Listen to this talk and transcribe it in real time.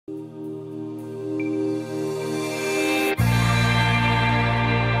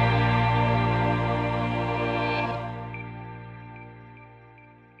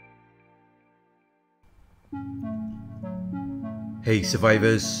Hey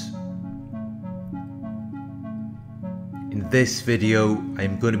survivors, in this video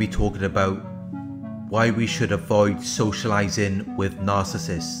I'm going to be talking about why we should avoid socializing with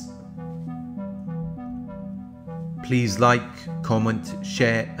narcissists. Please like, comment,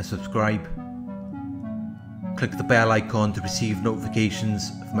 share and subscribe. Click the bell icon to receive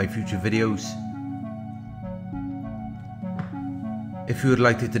notifications of my future videos. If you would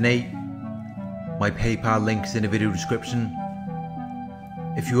like to donate, my PayPal link is in the video description.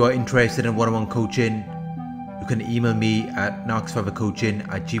 If you are interested in one-on-one coaching, you can email me at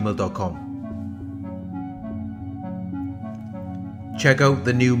narcsurvivorcoaching@gmail.com. Check out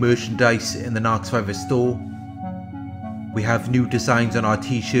the new merchandise in the Narc Survivor store. We have new designs on our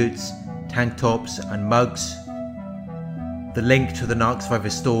t-shirts, tank tops and mugs. The link to the Narc Survivor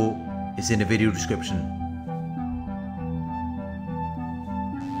store is in the video description.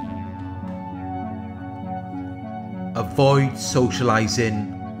 Avoid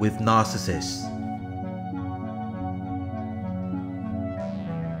socializing with narcissists.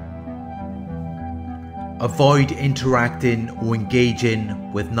 Avoid interacting or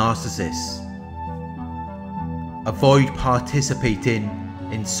engaging with narcissists. Avoid participating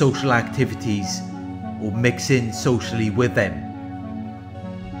in social activities or mixing socially with them.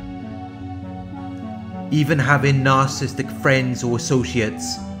 Even having narcissistic friends or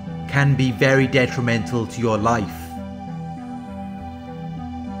associates can be very detrimental to your life.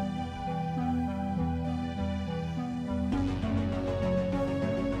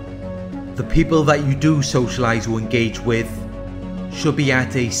 The people that you do socialize or engage with should be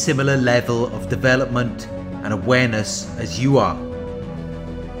at a similar level of development and awareness as you are.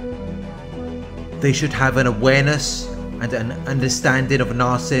 They should have an awareness and an understanding of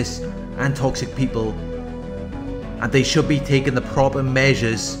narcissists and toxic people, and they should be taking the proper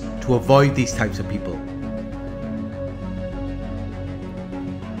measures to avoid these types of people.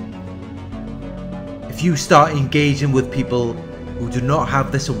 If you start engaging with people who do not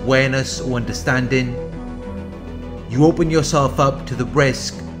have this awareness or understanding, you open yourself up to the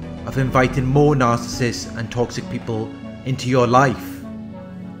risk of inviting more narcissists and toxic people into your life.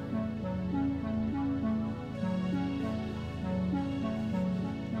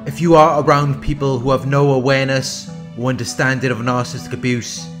 If you are around people who have no awareness or understanding of narcissistic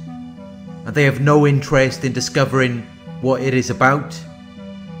abuse, and they have no interest in discovering what it is about,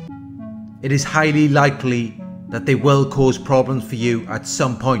 it is highly likely that they will cause problems for you at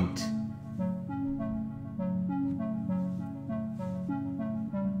some point.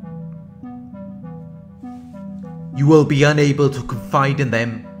 You will be unable to confide in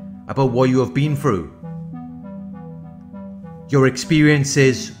them about what you have been through. Your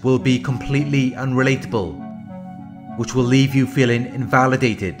experiences will be completely unrelatable, which will leave you feeling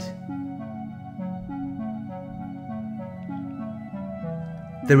invalidated.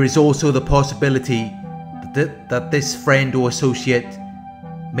 There is also the possibility that this friend or associate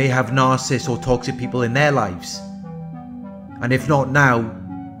may have narcissists or toxic people in their lives, and if not now,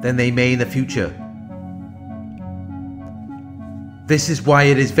 then they may in the future. This is why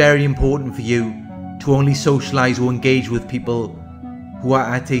it is very important for you to only socialize or engage with people who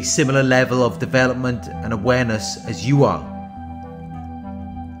are at a similar level of development and awareness as you are.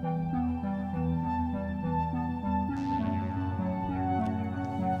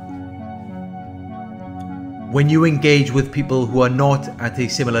 When you engage with people who are not at a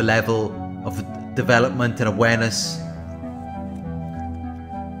similar level of development and awareness,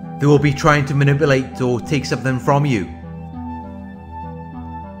 they will be trying to manipulate or take something from you.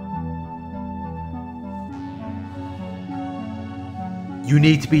 You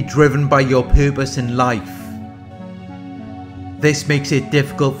need to be driven by your purpose in life. This makes it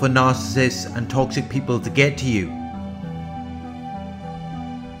difficult for narcissists and toxic people to get to you.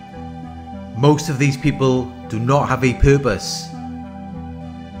 Most of these people do not have a purpose.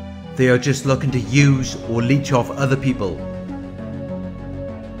 They are just looking to use or leech off other people.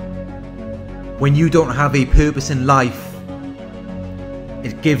 When you don't have a purpose in life,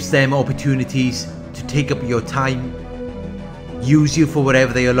 it gives them opportunities to take up your time, use you for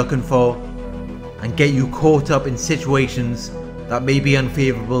whatever they are looking for, and get you caught up in situations that may be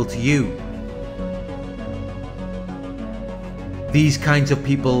unfavorable to you. These kinds of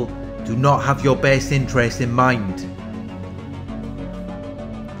people do not have your best interest in mind.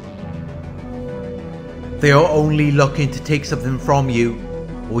 They are only looking to take something from you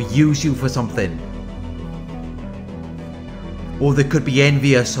or use you for something. Or they could be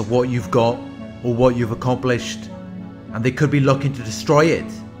envious of what you've got or what you've accomplished, and they could be looking to destroy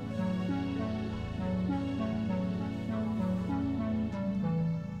it.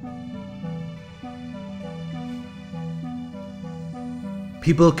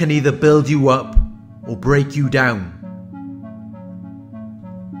 People can either build you up or break you down.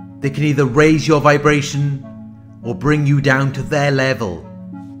 They can either raise your vibration or bring you down to their level.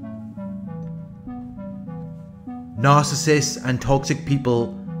 Narcissists and toxic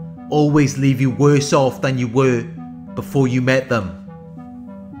people always leave you worse off than you were before you met them.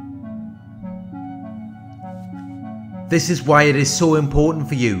 This is why it is so important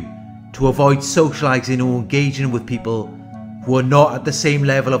for you to avoid socializing or engaging with people who are not at the same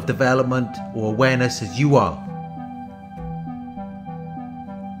level of development or awareness as you are.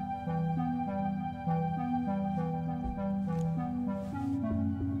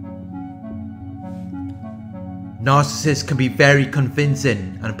 Narcissists can be very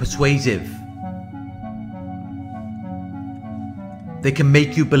convincing and persuasive. They can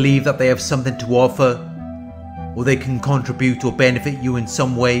make you believe that they have something to offer, or they can contribute or benefit you in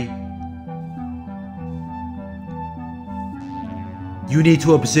some way. You need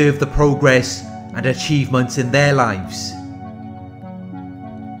to observe the progress and achievements in their lives.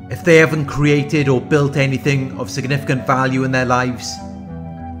 If they haven't created or built anything of significant value in their lives,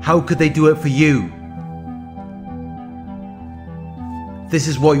 how could they do it for you? This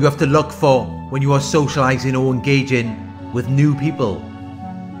is what you have to look for when you are socializing or engaging with new people.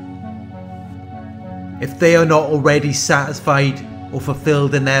 If they are not already satisfied or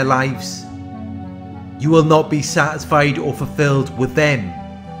fulfilled in their lives, you will not be satisfied or fulfilled with them.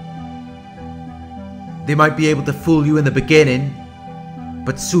 They might be able to fool you in the beginning,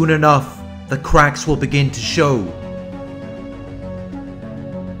 but soon enough the cracks will begin to show.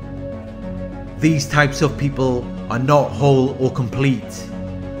 These types of people are not whole or complete.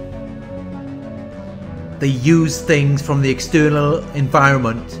 They use things from the external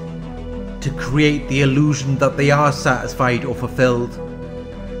environment to create the illusion that they are satisfied or fulfilled,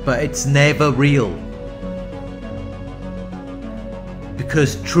 but it's never real.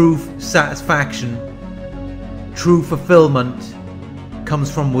 Because true satisfaction, true fulfillment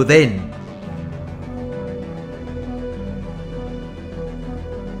comes from within.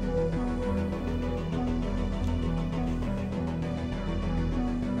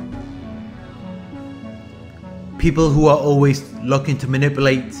 People who are always looking to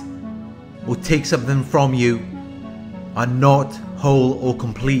manipulate or take something from you are not whole or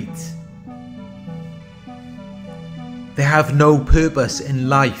complete. They have no purpose in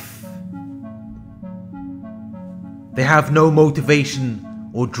life. They have no motivation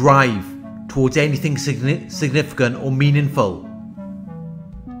or drive towards anything significant or meaningful.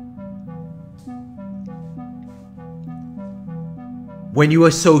 When you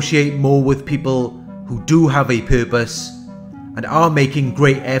associate more with people who do have a purpose and are making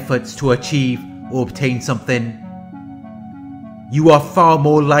great efforts to achieve or obtain something, you are far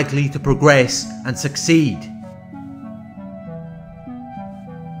more likely to progress and succeed.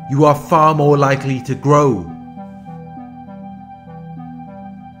 You are far more likely to grow.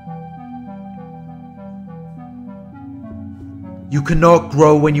 You cannot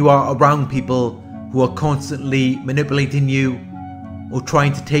grow when you are around people who are constantly manipulating you or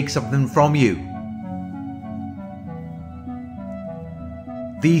trying to take something from you.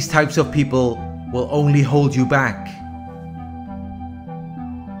 These types of people will only hold you back.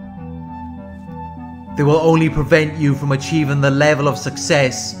 They will only prevent you from achieving the level of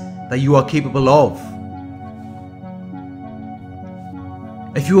success that you are capable of.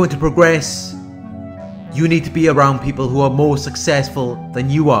 If you want to progress, you need to be around people who are more successful than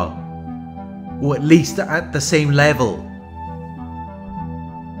you are, or at least at the same level.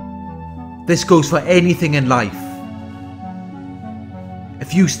 This goes for anything in life.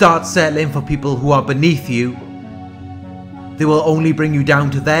 If you start settling for people who are beneath you, they will only bring you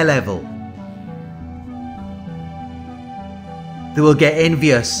down to their level. They will get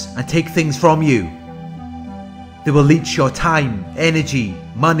envious and take things from you. They will leech your time, energy,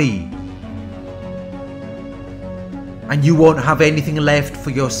 money. And you won't have anything left for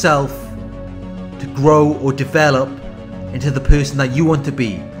yourself to grow or develop into the person that you want to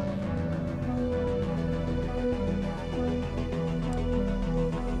be.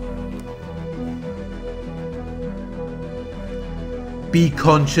 Be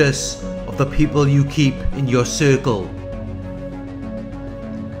conscious of the people you keep in your circle.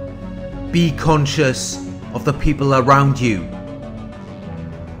 Be conscious of the people around you.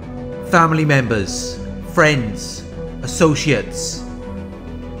 Family members, friends, associates.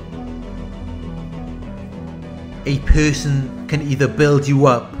 A person can either build you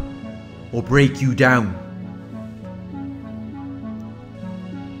up or break you down.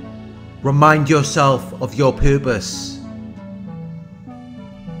 Remind yourself of your purpose.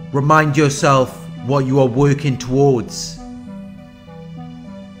 Remind yourself what you are working towards.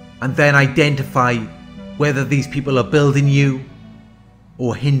 and then identify whether these people are building you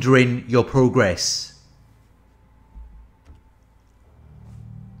or hindering your progress.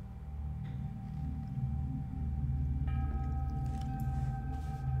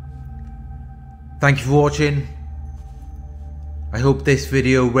 Thank you for watching. I hope this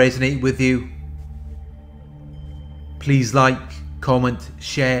video resonated with you. Please like, comment,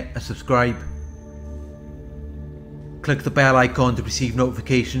 share and subscribe. Click the bell icon to receive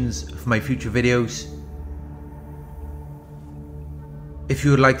notifications for my future videos. If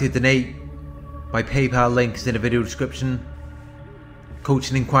you would like to donate, my PayPal link is in the video description.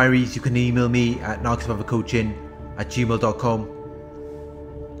 Coaching inquiries, you can email me at narcsurvivorcoaching@gmail.com.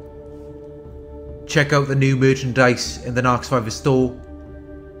 Check out the new merchandise in the Narc Survivor store,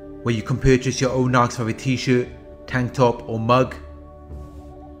 where you can purchase your own Narc Survivor t-shirt, tank top or mug.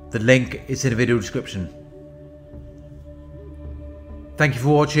 The link is in the video description. Thank you for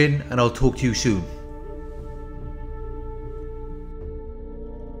watching, and I'll talk to you soon.